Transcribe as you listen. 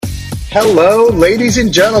Hello, ladies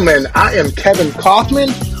and gentlemen. I am Kevin Kaufman,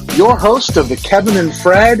 your host of the Kevin and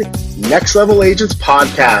Fred Next Level Agents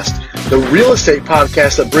podcast, the real estate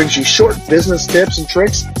podcast that brings you short business tips and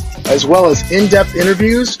tricks, as well as in-depth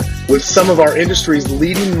interviews with some of our industry's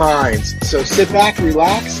leading minds. So sit back,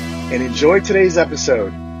 relax, and enjoy today's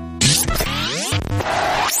episode.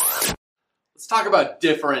 Let's talk about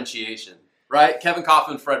differentiation, right? Kevin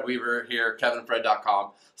Kaufman, Fred Weaver here,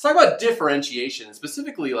 kevinfred.com. Let's talk about differentiation, and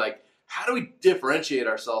specifically, like, how do we differentiate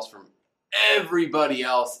ourselves from everybody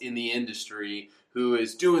else in the industry who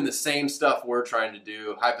is doing the same stuff we're trying to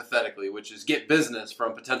do, hypothetically, which is get business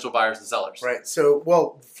from potential buyers and sellers? Right.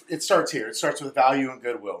 So, it starts here. It starts with value and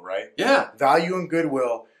goodwill, right? Yeah. Value and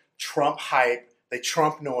goodwill trump hype. They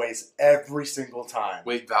trump noise every single time.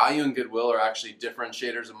 Wait, value and goodwill are actually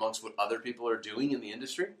differentiators amongst what other people are doing in the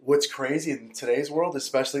industry? What's crazy in today's world,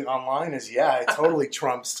 especially online, is it totally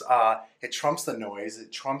trumps. It trumps the noise.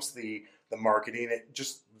 It trumps the marketing. It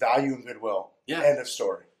just value and goodwill. Yeah. End of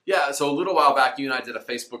story. Yeah. So a little while back, you and I did a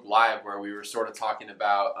Facebook Live where we were sort of talking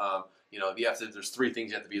about, there's three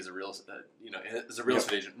things you have to be as a real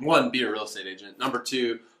estate agent. One, be a real estate agent. Number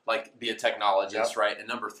two, like, be a technologist, right? And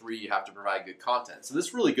number three, you have to provide good content. So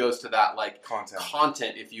this really goes to that, like,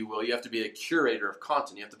 content, if you will. You have to be a curator of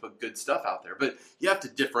content. You have to put good stuff out there. But you have to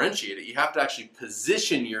differentiate it. You have to actually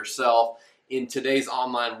position yourself in today's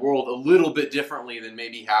online world a little bit differently than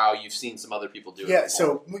maybe how you've seen some other people do it. Yeah,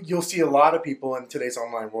 so you'll see a lot of people in today's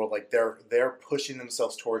online world, like, they're pushing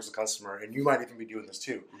themselves towards the customer, and you might even be doing this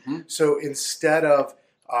too. Mm-hmm. So instead of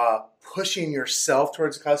pushing yourself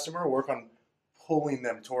towards the customer, work on pulling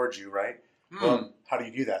them towards you, right? Well, how do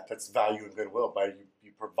you do that? That's value and goodwill.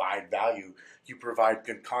 You provide value. You provide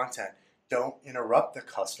good content. Don't interrupt the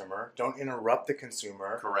customer. Don't interrupt the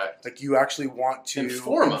consumer. Correct. Like, you actually want to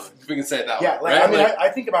inform them, if we can say it that way. Yeah, right? I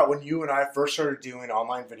think about when you and I first started doing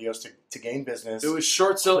online videos to gain business. It was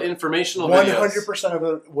short sell informational videos. 100% of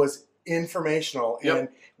it was informational. Yep. And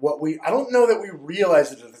I don't know that we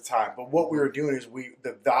realized it at the time, but what we were doing is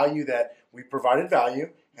the value that we provided value,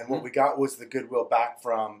 and what we got was the goodwill back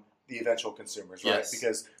from the eventual consumers, right? Yes.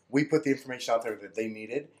 Because we put the information out there that they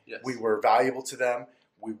needed. Yes. We were valuable to them.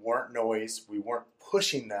 We weren't noise. We weren't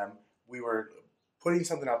pushing them. We were putting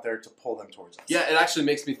something out there to pull them towards us. Yeah, it actually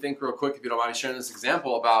makes me think real quick, if you don't mind me sharing this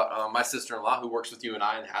example, about my sister-in-law who works with you and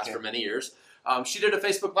I and has for many years. She did a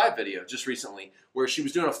Facebook Live video just recently where she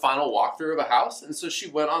was doing a final walkthrough of a house. And so she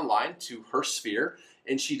went online to her sphere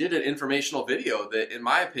and she did an informational video that, in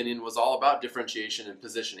my opinion, was all about differentiation and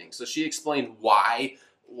positioning. So she explained why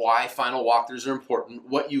final walkthroughs are important,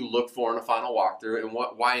 what you look for in a final walkthrough, and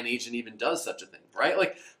why an agent even does such a thing, right?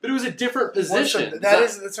 Like, but it was a different position.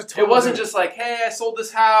 That's a total. It wasn't just like, hey, I sold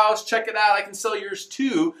this house, check it out, I can sell yours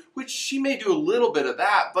too, which she may do a little bit of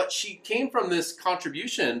that, but she came from this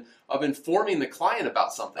contribution of informing the client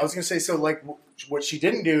about something. I was going to say, so, like, what she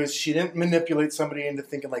didn't do is she didn't manipulate somebody into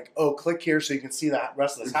thinking, like, oh, click here so you can see the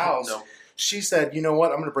rest of this house. No. She said, you know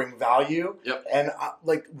what, I'm going to bring value. Yep. And,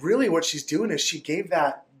 really what she's doing is she gave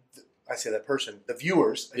the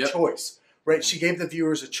viewers, a choice, right? Mm-hmm. She gave the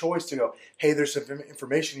viewers a choice to go, hey, there's some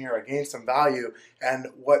information here. I gained some value. And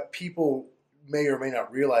what people may or may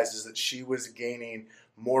not realize is that she was gaining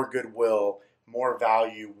more goodwill, more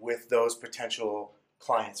value with those potential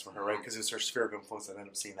clients for her, right? Because it's her sphere of influence that ended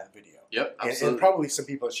up seeing that video. Yep, absolutely. And probably some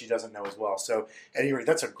people that she doesn't know as well. So, anyway,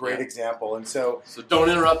 that's a great example. And so don't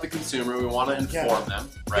interrupt the consumer. We want to inform them,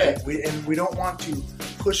 right? Yeah, we don't want to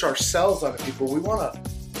push ourselves onto people. We want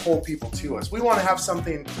to pull people to us. We want to have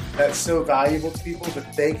something that's so valuable to people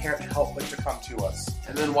that they can't help but to come to us.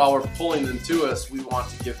 And then while we're pulling them to us, we want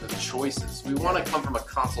to give them choices. We want to come from a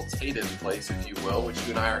consultative place, if you will, which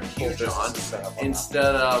you and I are huge on,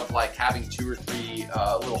 instead of like having two or three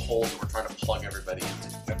little holes that we're trying to plug everybody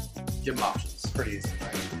into. Give them options. Pretty easy,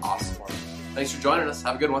 right? Awesome. Thanks for joining us.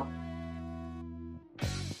 Have a good one.